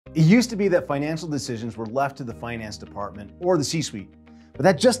It used to be that financial decisions were left to the finance department or the C-suite, but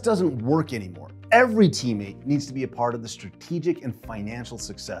that just doesn't work anymore. Every teammate needs to be a part of the strategic and financial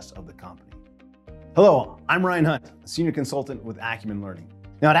success of the company. Hello, I'm Ryan Hunt, a senior consultant with Acumen Learning.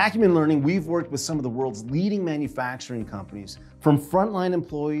 Now at Acumen Learning, we've worked with some of the world's leading manufacturing companies, from frontline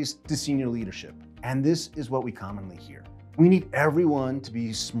employees to senior leadership. And this is what we commonly hear. We need everyone to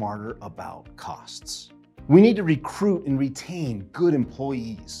be smarter about costs. We need to recruit and retain good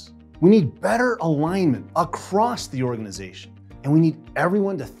employees. We need better alignment across the organization. And we need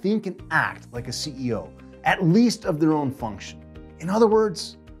everyone to think and act like a CEO, at least of their own function. In other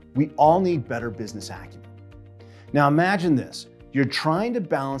words, we all need better business acumen. Now imagine this, you're trying to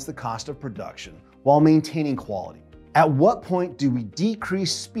balance the cost of production while maintaining quality. At what point do we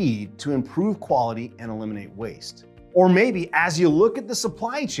decrease speed to improve quality and eliminate waste? Or maybe as you look at the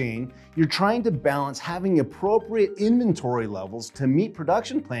supply chain, you're trying to balance having appropriate inventory levels to meet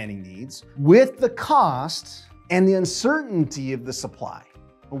production planning needs with the cost and the uncertainty of the supply.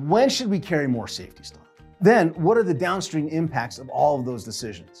 When should we carry more safety stock? Then, what are the downstream impacts of all of those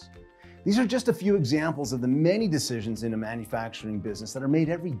decisions? These are just a few examples of the many decisions in a manufacturing business that are made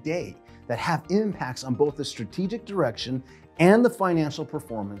every day that have impacts on both the strategic direction and the financial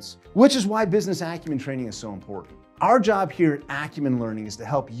performance, which is why business acumen training is so important. Our job here at Acumen Learning is to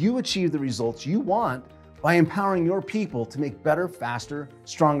help you achieve the results you want by empowering your people to make better, faster,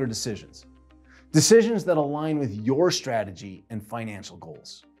 stronger decisions. Decisions that align with your strategy and financial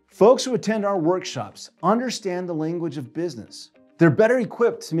goals. Folks who attend our workshops understand the language of business. They're better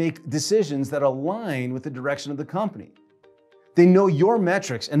equipped to make decisions that align with the direction of the company. They know your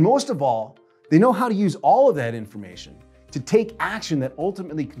metrics, and most of all, they know how to use all of that information to take action that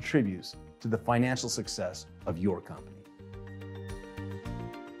ultimately contributes to the financial success of your company.